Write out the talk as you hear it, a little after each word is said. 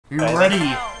You're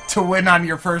ready to win on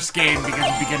your first game because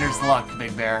of beginner's luck,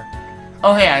 Big Bear.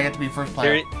 Oh hey, I get to be first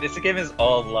player. This game is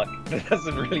all luck. It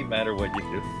doesn't really matter what you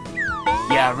do.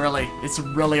 Yeah, really. It's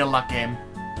really a luck game.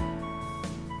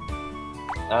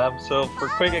 So for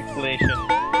quick explanation.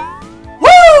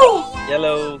 Woo!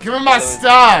 Yellow. Give me my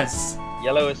stars!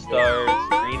 Yellow is stars,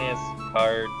 green is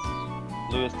cards,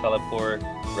 blue is teleport,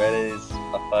 red is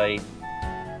a fight.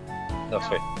 No,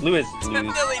 sorry. Blue is lose.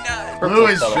 Definitely not. Blue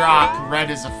is drop, red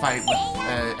is a fight with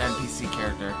an NPC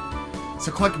character.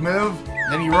 So click move,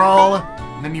 then you roll,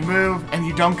 and then you move, and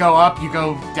you don't go up, you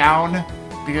go down,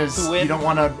 because you don't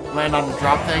want to land on the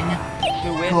drop thing.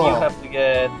 To win, cool. You have to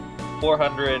get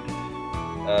 200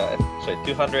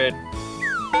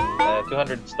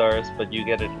 stars, but you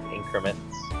get it in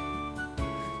increments.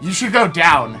 You should go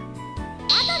down.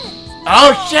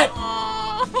 Oh shit!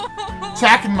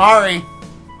 Attacking Mari.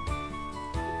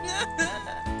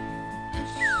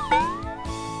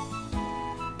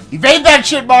 Evade that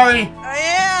shit, Mari! I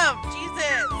am!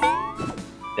 Jesus!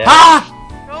 Ha!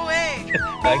 Go away!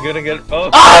 I'm gonna get. Oh,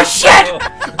 oh shit!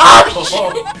 Oh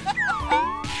shit!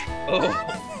 Oh.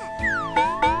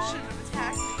 Shouldn't have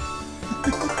attacked me.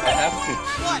 I have to.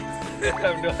 What? I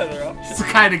have no other option. It's the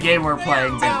kind of game we're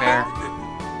playing, Big Bear.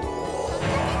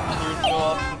 There's no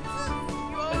option.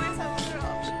 You always have other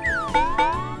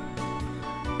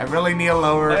options. I really need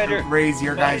to raise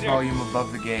your guys' volume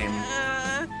above the game.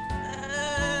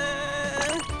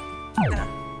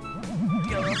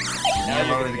 I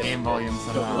lower the game volume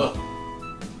somehow.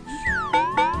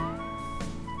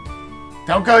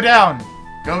 Don't go down!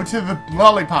 Go to the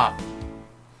lollipop!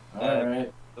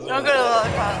 Alright. Don't go to the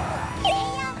lollipop.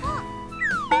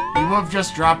 You would have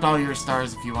just dropped all your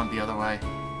stars if you went the other way.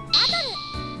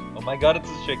 Oh my god, it's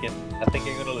a chicken. I think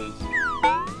I'm gonna lose.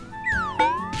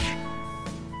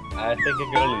 I think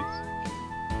I'm gonna lose.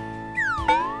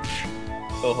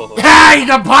 Oh. Ah! You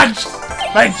got punched!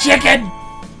 By a chicken!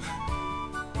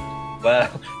 Wow,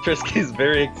 Trisky's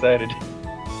very excited.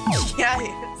 Yeah, he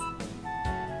is.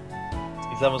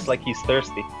 He's almost like he's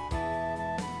thirsty.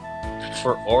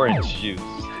 For orange juice.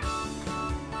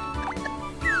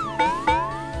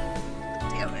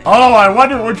 Damn it. Oh, I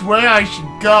wonder which way I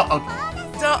should go. Okay,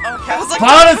 I was like,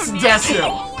 Bonus Desu!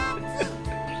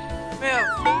 Move.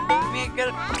 Give me a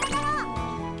good.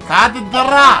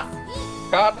 Kadadara!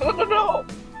 God, no!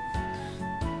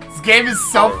 This game is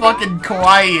so fucking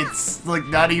kawaii, it's like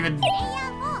not even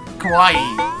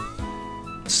kawaii.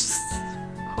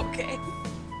 Okay.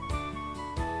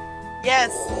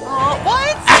 Yes. Oh,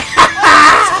 what?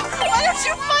 Why don't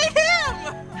you fight him?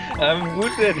 I'm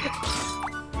wounded. There.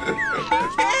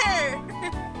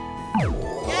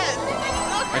 Yes.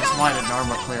 I just wanted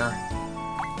normal clear.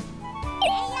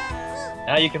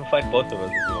 Now you can fight both of us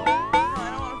if you want. No, I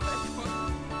don't want to fight.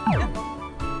 No.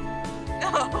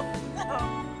 No.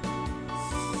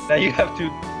 Now you have to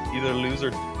either lose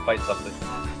or fight something.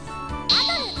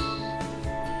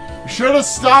 You should have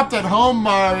stopped at home,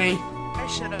 Mari. I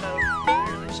should have. I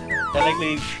really should have.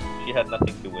 Technically, she had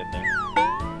nothing to win there.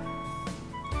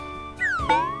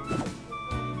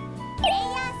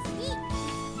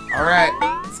 Alright,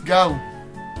 let's go.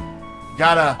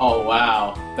 Gotta Oh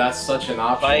wow, that's such an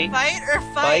option. Fight or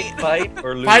fight? Fight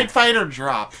or lose. fight or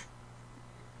drop.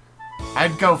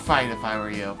 I'd go fight if I were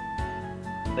you.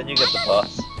 Then you get the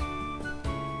boss.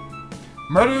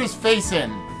 Murder his face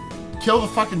in. Kill the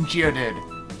fucking Geodid.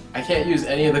 I can't use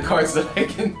any of the cards that I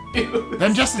can use.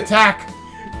 Then just attack.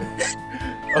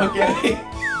 Okay.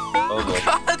 Oh boy.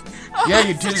 God. Oh, Yeah,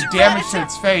 you that's did such a damage bad to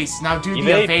its attack. face. Now do the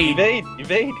evade.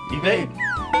 Evade.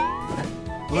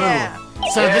 Woo. Yeah.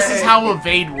 So this is how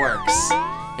evade works.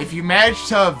 If you manage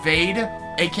to evade,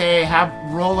 aka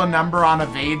roll a number on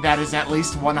evade that is at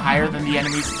least one higher than the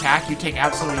enemy's attack, you take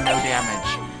absolutely no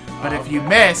damage. But if you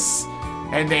miss,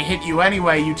 and they hit you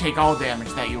anyway, you take all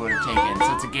damage that you would have taken.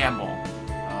 So it's a gamble.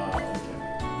 Okay.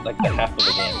 Like the half of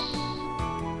the game.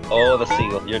 Oh, the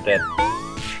seagull. You're dead.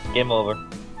 Game over.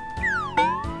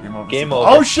 Game over.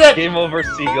 Oh shit! Game over,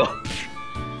 seagull.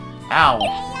 Ow.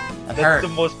 That That's hurt. the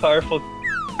most powerful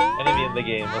enemy in the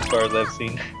game, as far as I've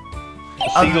seen. The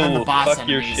Other seagull than the will boss fuck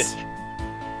your enemies. shit.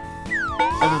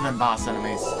 Other than boss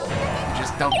enemies. Who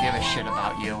just don't give a shit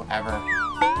about you, ever.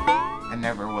 And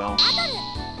never will.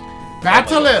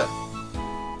 Battle it!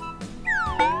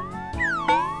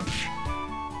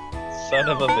 Son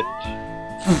of a bitch.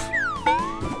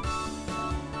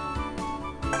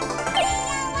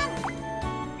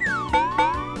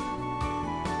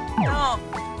 No.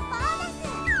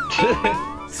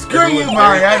 Screw you,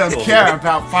 Mari, I don't care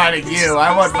about fighting you.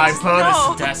 I want my bonus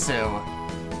No. Desu.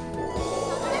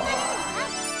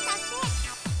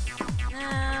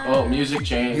 Oh, music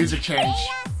change. Music change.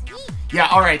 Yeah,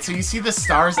 alright, so you see the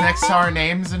stars next to our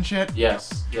names and shit?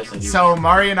 Yes. Yes, I do. So,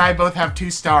 Mari and I both have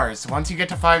 2 stars. Once you get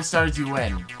to 5 stars, you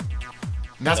win.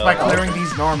 And that's by clearing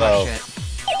these Norma shit.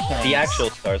 Thanks. The actual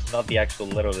stars, not the actual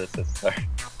letter that says star.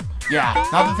 Yeah,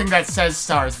 not the thing that says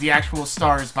stars, the actual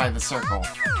stars by the circle.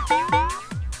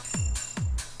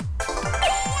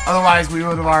 Otherwise, we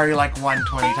would have already, like, won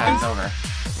 20 times over.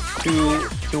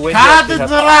 To win,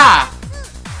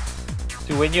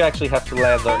 you actually have to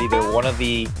land on either one of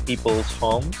the people's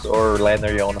homes or land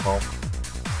on your own home.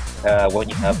 When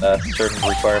you have a certain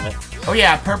requirement. Oh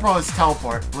yeah, purple is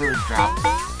teleport, blue is drop.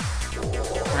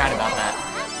 Forgot about that.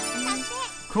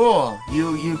 Cool,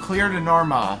 you cleared a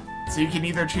Norma. So you can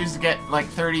either choose to get like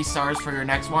 30 stars for your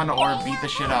next one or beat the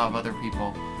shit out of other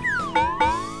people.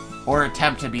 Or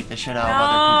attempt to beat the shit out of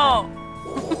other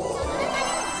people.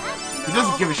 He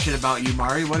doesn't give a shit about you,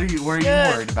 Mari. What are you worried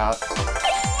about?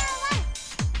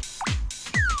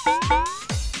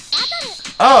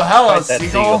 Oh, hello,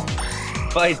 Seagull.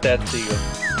 Fight that Seagull.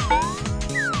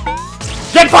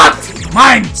 Get fucked!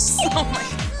 Mine! Oh my.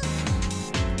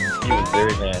 He was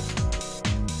very mad.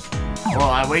 Well,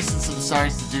 I wasted some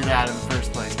stars to do that in the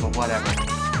first place, but whatever.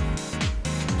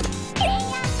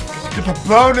 Get the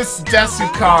bonus Desu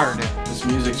card! This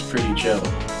music's pretty chill.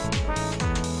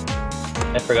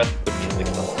 I forgot to put music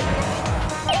on.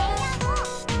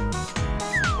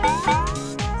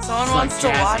 Someone It's wants like to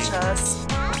jazzy. watch us.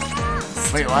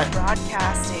 Wait, what?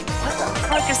 Broadcasting. What the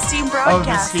fuck is Steam Oh,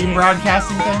 broadcasting? the Steam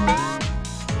broadcasting thing?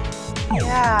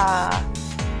 Yeah.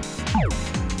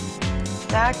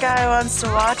 That guy wants to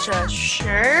watch us.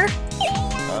 Sure.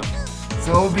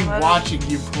 So we'll be watching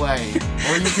you play.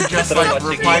 Or you could just, like,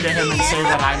 reply to him and say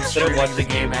that I'm streaming the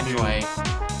game anyway.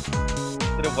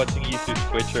 Instead of watching you through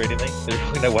Twitch or anything,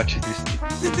 they're gonna watch you through Steam.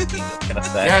 Kind of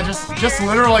sad. Yeah, just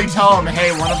literally tell him,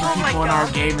 hey, one of the Oh my people in our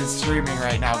God. game is streaming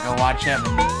right now. Go watch him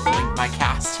and link my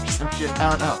cast or some shit. I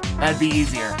don't know. That'd be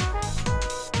easier.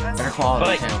 Better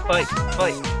quality, too. Fight! I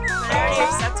already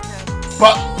accepted him.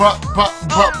 But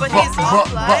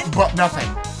nothing.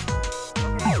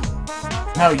 Okay.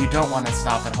 No, you don't want to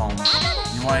stop at home.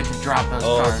 You wanted to drop those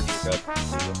cards.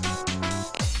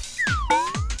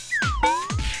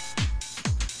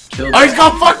 Killed Oh, he's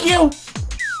gonna fuck you!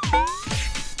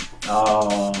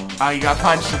 Oh. Oh, you got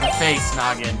punched in the face,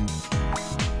 Noggin.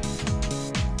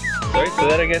 Sorry, say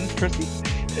that again, Trisky?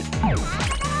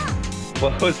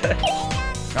 What was that?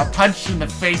 Got punched in the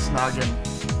face, Noggin.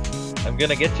 I'm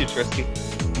gonna get you, Trisky.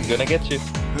 I'm gonna get you.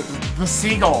 The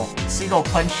seagull. Seagull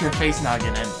punched your face,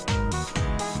 Noggin, in.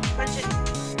 Punch it.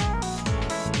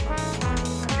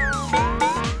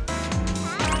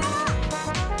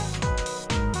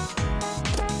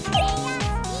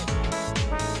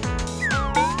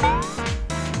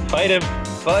 Fight him!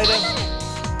 Fight him!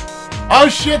 Oh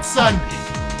shit, son!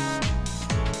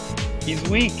 He's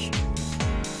weak.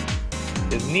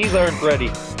 His knees aren't ready.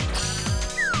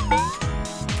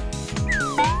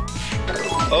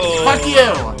 Oh! Fuck you!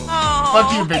 Oh.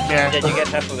 Fuck you, Big Bear. Yeah, you get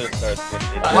half of their stars.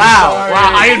 Trisky. Wow, sorry.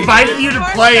 wow, I invited you to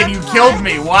play and you killed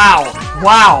me. Wow,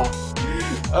 wow.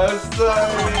 I'm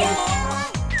sorry.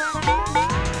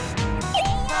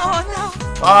 Oh no.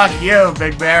 Fuck you,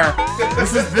 Big Bear.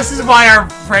 This is why our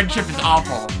friendship is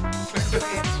awful.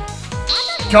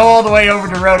 Go all the way over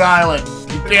to Rhode Island.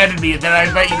 You abandoned me, and then I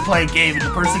invite you to play a game, and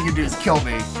the first thing you do is kill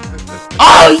me.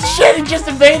 Oh shit! It just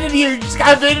invaded you. You just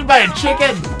got invaded by a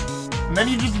chicken. And then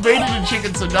you just invaded a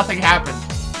chicken, so nothing happened.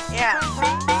 Yeah.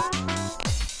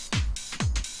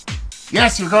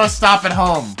 Yes, you're gonna stop at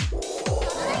home.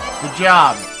 Good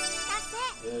job.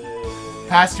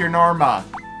 Pass your Norma.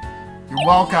 You're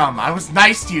welcome. I was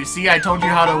nice to you. See, I told you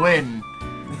how to win.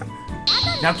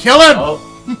 Now kill him! Oh.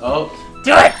 Oh.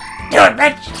 Do it! Do it,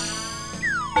 bitch!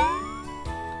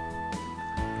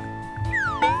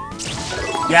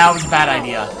 Yeah, it was a bad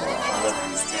idea.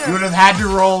 You would have had to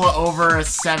roll over a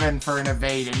 7 for an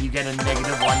evade, and you get a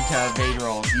 -1 to evade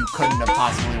rolls. You couldn't have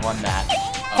possibly won that.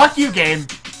 Fuck you, game!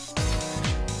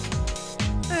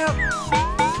 Yep.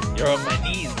 You're on my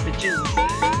knees, bitches.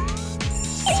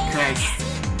 Jesus Christ.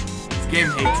 This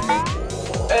game hates me.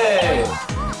 Hey.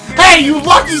 Hey, you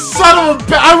lucky son of a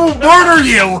b- I will murder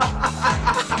you!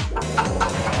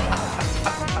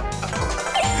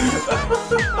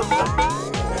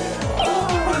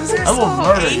 I will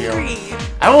murder you.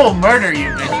 I will murder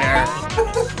you, Big Bear.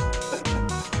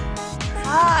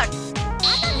 Fuck.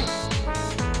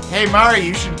 Hey, Mari,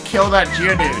 you should kill that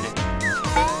Geodude.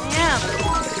 Yeah.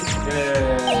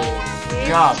 Yay. Good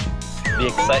job. The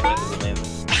excitement is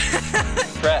amazing.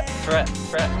 Trap.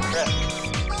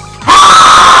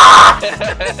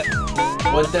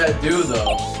 What'd that do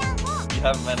though? You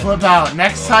haven't managed. Flip out.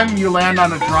 Next time you land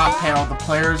on a drop panel, the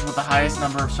players with the highest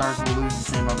number of stars will lose the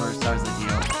same number of stars as you.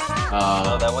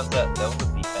 No, that was defense.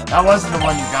 That wasn't the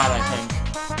one you got, I think.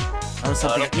 That was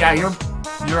something. Yeah, you're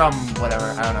whatever.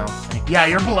 I don't know. Yeah,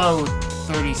 you're below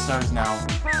 30 stars now.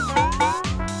 Pretty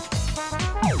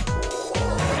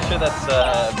sure that's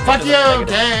Fuck you, negative.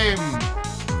 game!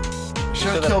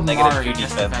 Should have killed negative Mari 2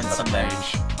 just to defense, vent some but I'm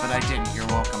rage. But I didn't. You're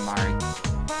welcome, Mari.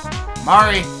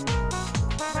 Mari!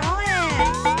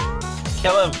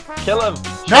 Kill him! Kill him!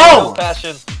 No! Show no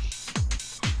passion!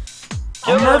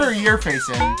 I'll murder your face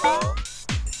in. Oh.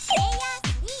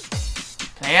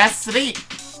 PS3!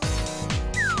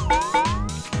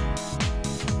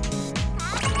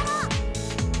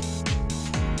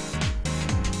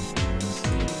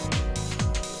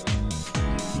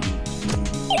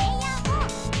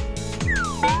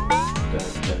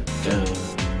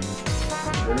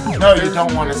 No, you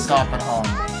don't want to stop at home.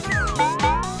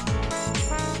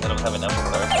 I don't have enough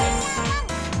stars yet.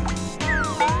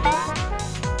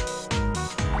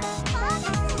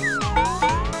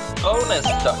 Bonus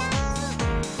ducks.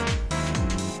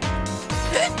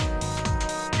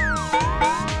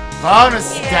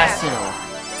 Bonus Desu!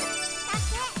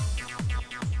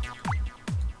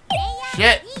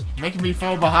 Shit! Making me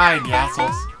fall behind, you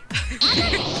assholes.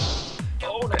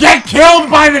 Bonus. Get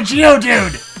killed by the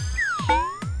Geodude!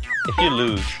 If you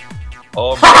lose.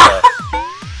 Oh my god.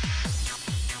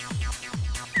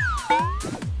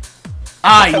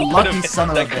 Ah, you lucky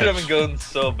son of a That could have bitch. been going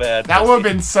so bad. That would have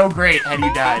been so great had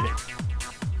you died.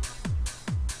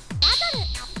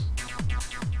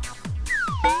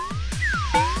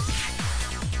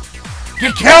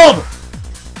 Get killed!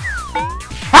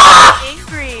 Ah!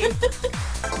 Angry.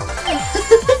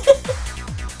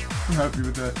 I'm happy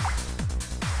with that.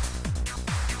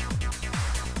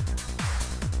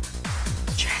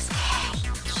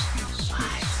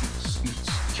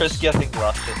 Trisky, I think,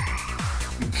 lost it.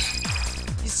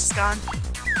 He's just gone.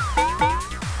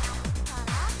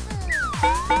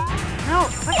 No.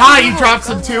 Ha! You dropped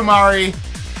some too, Mari.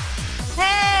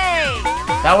 Hey!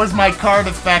 That was my card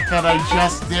effect that I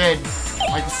just did.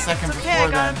 Like a second It's okay, I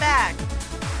before got then. him back.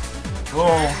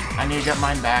 Oh, I need to get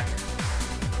mine back.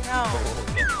 No.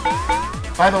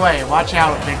 By the way, watch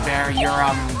out, Big Bear. Your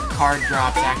card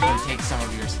drops actually take some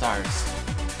of your stars.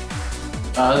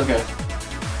 Okay.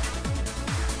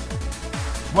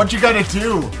 What you gonna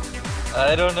do?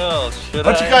 I don't know. Should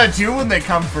What I? you gonna do when they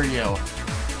come for you?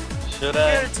 Should Go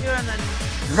I? to 2 and then...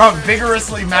 You're gonna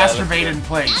vigorously masturbate in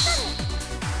place.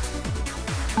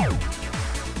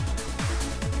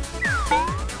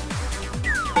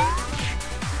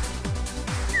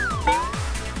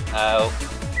 Ow.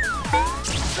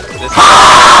 This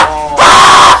Fuck!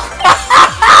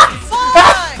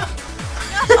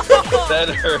 that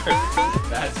hurt.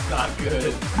 That's not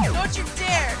good. Don't you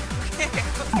dare!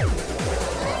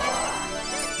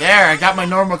 There, I got my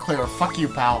normal clear. Fuck you,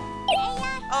 pal.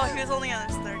 Oh, he was only on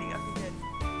his 30. Okay, good.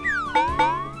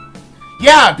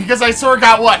 Yeah, because I sort of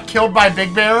got, what, killed by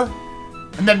Big Bear?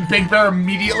 And then Big Bear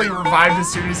immediately revived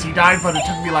as soon as he died, but it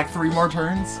took me like 3 more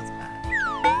turns.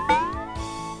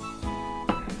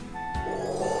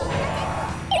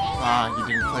 Ah, you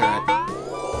didn't clear it.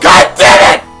 God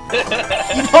damn it!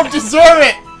 You don't deserve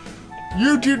it!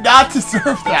 You do not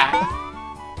deserve that!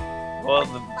 Well,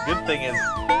 the good thing is,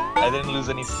 I didn't lose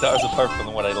any stars apart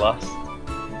from what I lost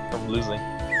from losing.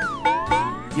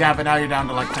 Yeah, but now you're down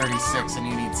to like 36 and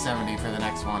you need 70 for the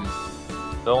next one.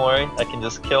 Don't worry, I can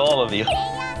just kill all of you.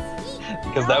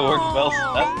 Because that worked well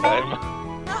last time.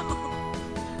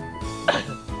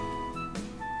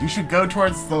 You should go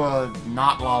towards the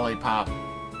not lollipop.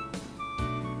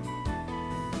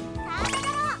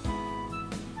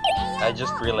 I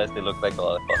just realized they look like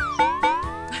lollipops.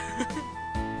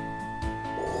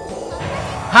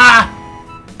 Ha!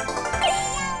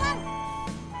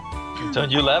 Don't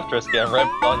you laugh, Trisky, I'm right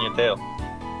on your tail.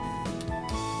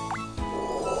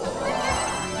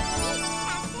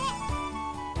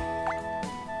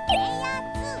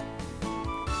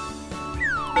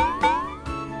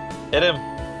 Hit him!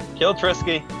 Kill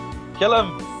Trisky! Kill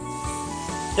him!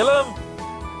 Kill him!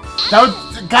 Don't.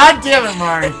 God damn it,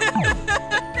 Mari!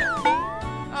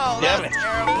 Oh, Damn that's it.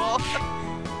 terrible.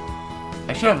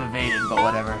 I should have evaded, but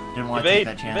whatever. Didn't want to take Evade!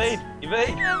 that chance. Evade!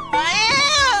 Evade! I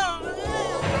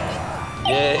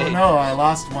Yay! Oh no, I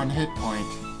lost 1 hit point.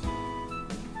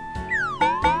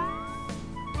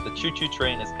 The choo-choo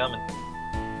train is coming.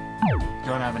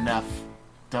 Don't have enough.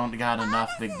 Don't got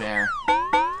enough, Big Bear.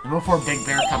 And before Big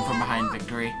Bear come from behind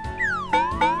victory.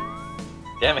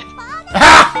 Damn it!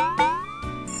 Ha!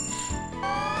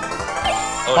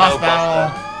 Oh Boss no, battle.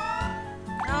 boss am.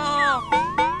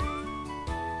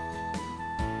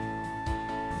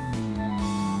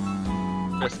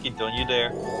 Trisky, don't you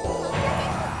dare.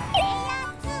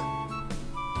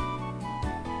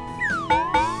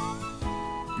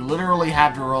 You literally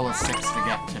have to roll a 6 to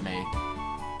get to me.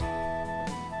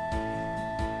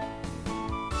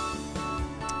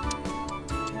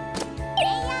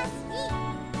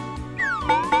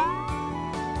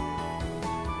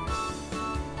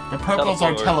 The purples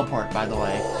are teleport, by the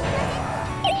way.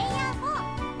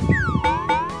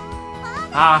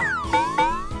 Ah.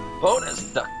 Bonus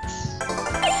ducks.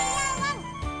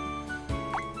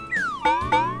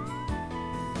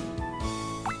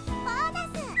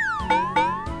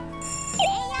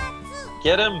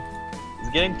 Get him!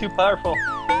 He's getting too powerful.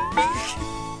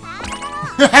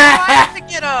 I have to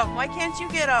get him. Why can't you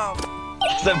get him?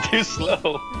 Because I'm too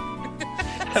slow.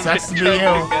 Sucks to be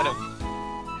trying you. get him.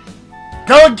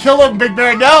 Go and kill him, Big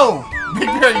Bear! No! Big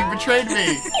Bear, you betrayed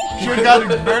me! You should've got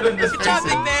a bird in this Good job,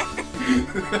 face. Big Bear.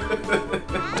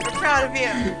 I'm proud of you.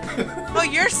 Oh,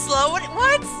 you're slow?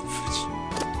 What?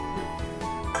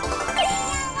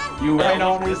 You right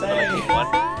on his A.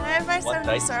 I have my What 70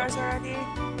 dice stars number? already.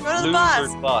 Go to the Loser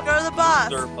boss. boss. Go to the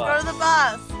boss. Loser Go boss. to the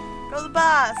boss. Go to the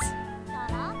boss.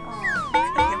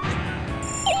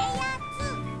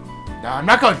 No, I'm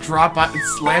not gonna drop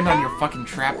it. Land on your fucking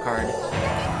trap card.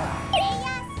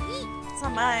 It's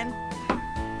not mine.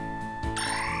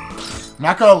 I'm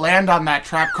not gonna land on that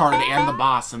trap card and the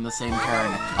boss in the same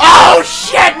turn. Oh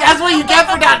shit! That's what you get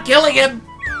for not killing him!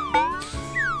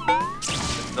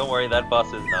 Don't worry, that boss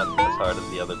is not as hard as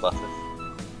the other bosses.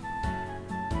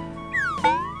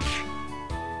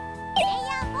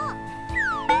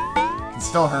 It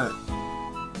still hurt.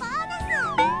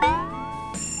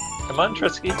 Come on,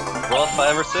 Trisky. Roll a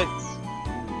 5 or 6.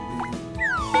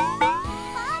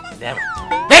 Damn it.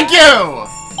 Thank you!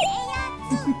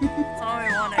 That's all I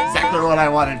wanted. Exactly what I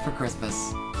wanted for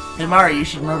Christmas. Hey Mari, you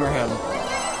should murder him.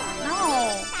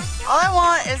 No. All I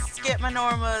want is to get my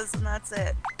Normas, and that's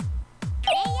it.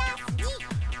 That's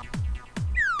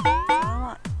all I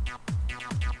want.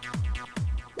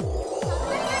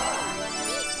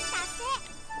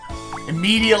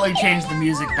 Immediately change the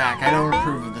music back. I don't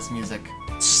approve of this music.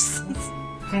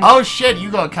 Oh shit,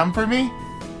 you gonna come for me?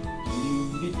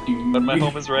 But my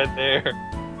home is right there.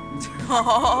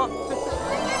 Oh,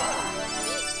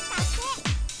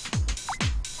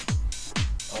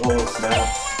 Oh,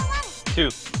 snap. 2.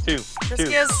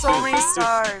 Trisky has so many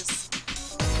stars.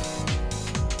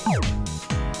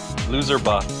 Loser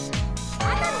boss.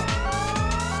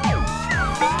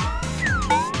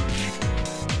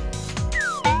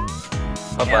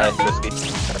 Bye-bye, Trisky.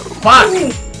 Fuck!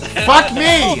 Fuck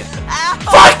me! Ow.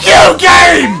 Fuck you,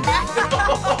 game!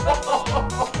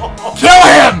 Kill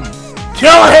him!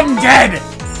 Kill him dead!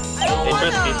 Hey,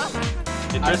 Trisky.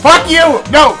 Hey, Trisky. Fuck you!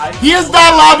 No! He is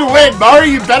not allowed to win! Mari,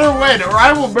 you better win, or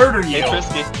I will murder Hey, you!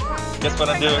 Trisky. Guess what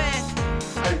I'm doing? I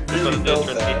Guess what really I'm doing,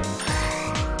 felt Trisky. that.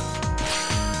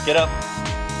 Get up.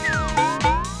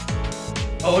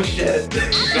 Oh shit.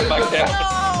 Get back down.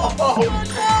 Oh, no.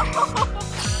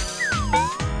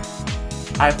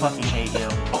 I fucking hate you.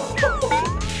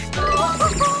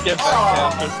 Get back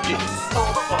down, Trisky.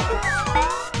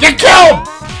 Get killed!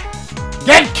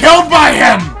 Get killed by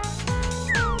him!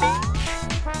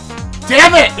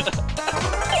 Damn it!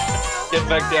 Get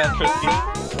back down, Trisky.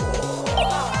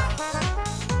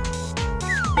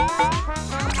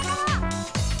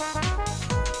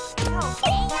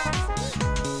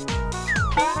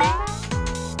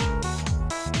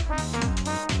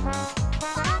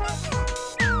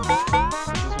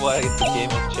 This is why it's a game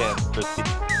of chance, Trisky.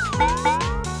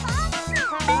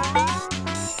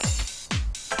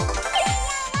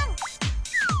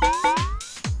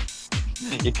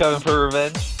 You coming for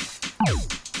revenge?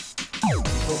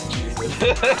 Oh, Jesus.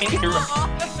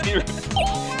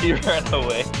 he ran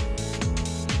away.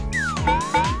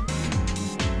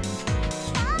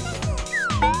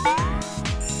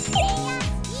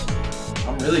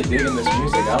 I'm really digging this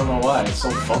music. I don't know why. It's so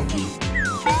funky.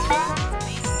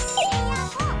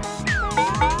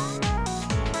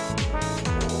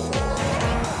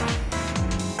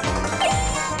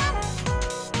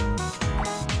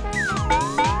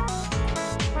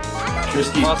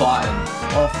 Trisky's plotting.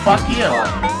 Well, fuck you.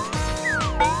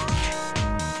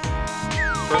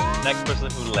 Next person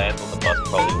who lands on the bus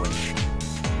probably wins.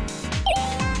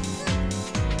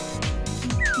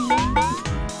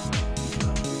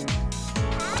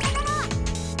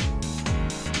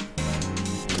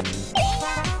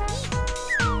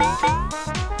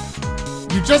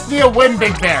 You just need a win,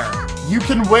 Big Bear. You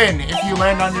can win if you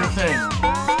land on your thing.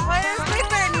 Why does Big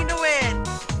Bear need to win?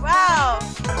 Wow.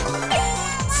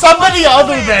 Somebody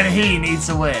other than he needs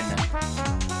to win.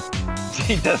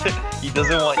 He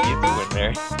doesn't want you to win,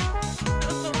 Mary.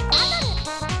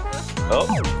 Oh.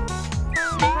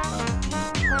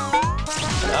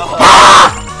 Oh.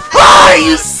 Ah,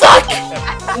 you suck!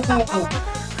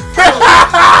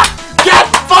 Get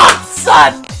fucked,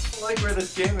 son! I like where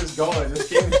this game is going. This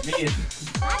game is mean.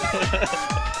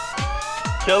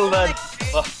 Kill that.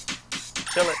 Oh.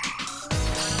 Kill it.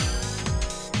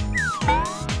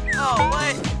 Oh,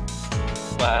 what?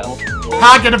 Wow.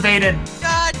 Pocket evaded.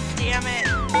 God damn it.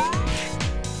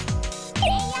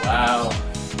 Wow.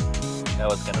 That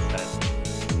was kind of sad.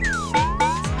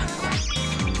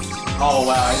 Oh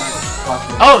wow, I just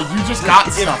fucking... Oh, you just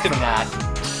got stuff for that.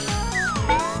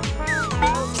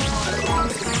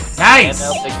 Nice!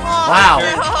 Wow.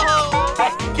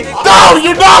 No,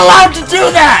 you're not allowed to do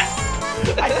that!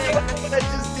 I think I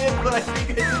just did, but I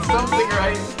think I did something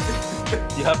right.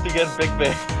 You have to get Big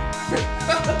Bear.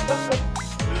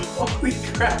 Holy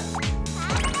crap.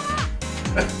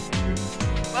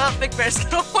 Well, Big Bear's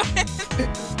gonna win.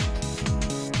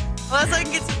 Unless I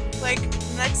can get to, like,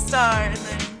 next star and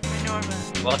then Norma.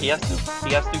 Well, he has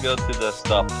to go to the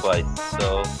stop twice,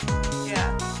 so...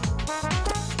 Yeah.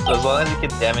 So as long as he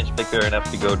can damage Big Bear enough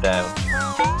to go down.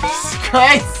 Jesus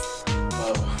Christ!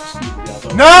 Oh, excuse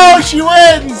me, No, she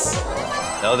wins!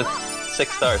 No, that's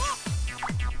 6 stars.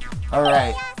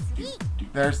 Alright.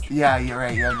 There's, yeah, you're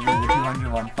right, you have to do the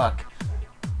 200 one, fuck.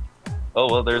 Oh,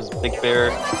 well, there's Big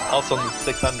Bear also on the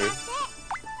 600.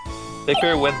 Big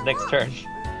Bear wins next turn.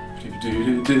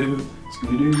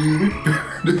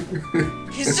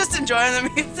 He's just enjoying the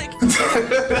music.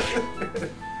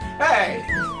 Hey!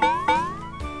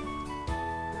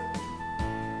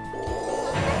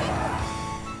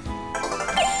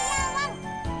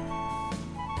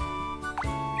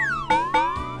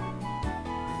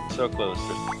 So close,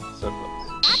 Tristan. So close.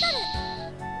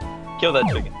 Kill that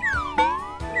chicken.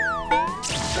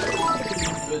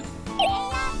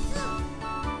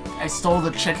 I stole the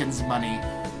chicken's money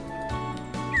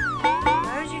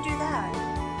Why would you do that?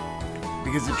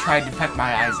 because it tried to peck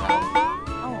my eyes out.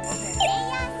 Oh, okay.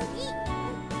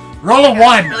 Roll a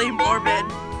 1! Really morbid.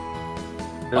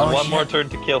 There's Oh, one shit. more turn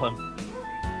to kill him.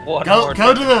 One Go more to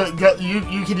turn. the,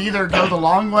 you can either go the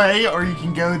long way or you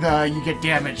can go the, you get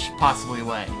damaged possibly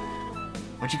way.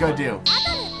 What you gonna do? What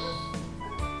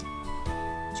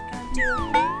you gonna do?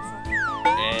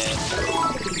 And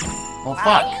Well,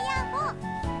 fuck.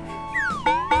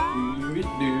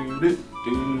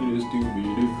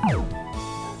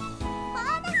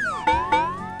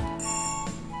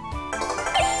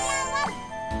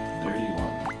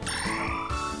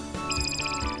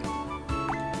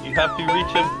 you have to reach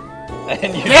him.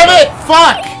 And you Damn it!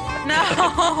 Fuck!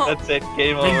 No! That's it.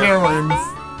 Game Big over. Bear wins.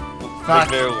 Fuck.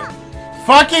 Big Bear wins.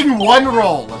 Fucking 1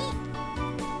 roll.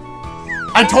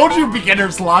 I told you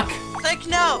beginner's luck. Like,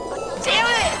 no! Damn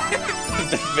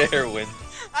it! Big Bear wins.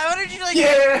 I wanted you to, like,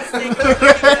 Yeah!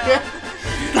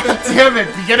 God damn it,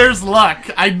 beginner's luck.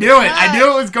 I knew it. I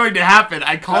knew it was going to happen.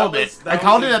 I called it. I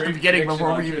called it at the beginning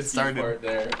before we even started.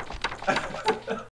 There.